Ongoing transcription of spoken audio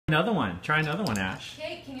Another one. Try another one, Ash.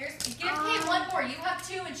 Kate, give Kate one more. You have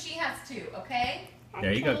two and she has two, okay?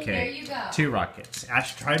 There you go, Kate. There you go. 2 rockets.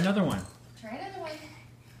 Ash, try another one. Try another one.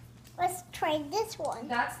 Let's try this one.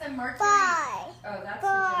 That's the Mercury. Bye. Oh, that's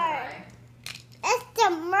Bye. the Gemini. That's the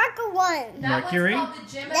Mercury one. That Mercury? one's called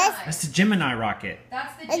the Gemini. That's the Gemini rocket.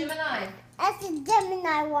 That's the Gemini. That's the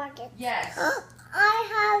Gemini rocket. Yes.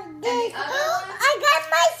 I have this. the other one? I got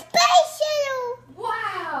my space shuttle.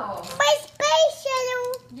 Wow. My space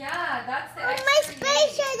shuttle. Yeah, that's the My X-38.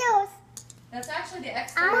 space shuttles. That's actually the I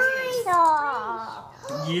X-38. saw.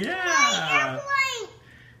 Yeah.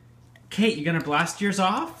 Kate, you gonna blast yours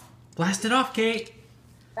off? Blast it off, Kate.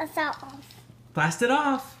 That's not off. Blast it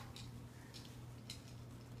off.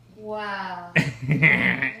 Wow.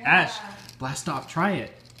 Ash, blast off. Try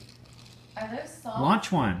it. Are those soft?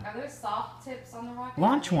 Launch one. Are those soft tips on the rocket?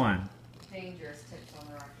 Launch one. Dangerous tips on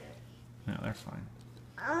the rocket. No, they're fine.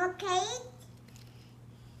 Okay.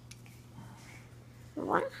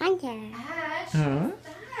 100. Ash, Huh? what's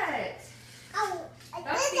that? Oh,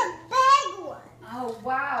 That's this is a big one. Oh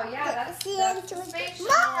wow, yeah, that's the space shuttle.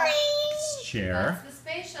 Mommy! Share. That's the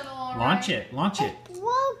space shuttle, all right. Launch it. Launch it. It's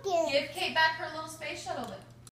broken. Give Kate back her little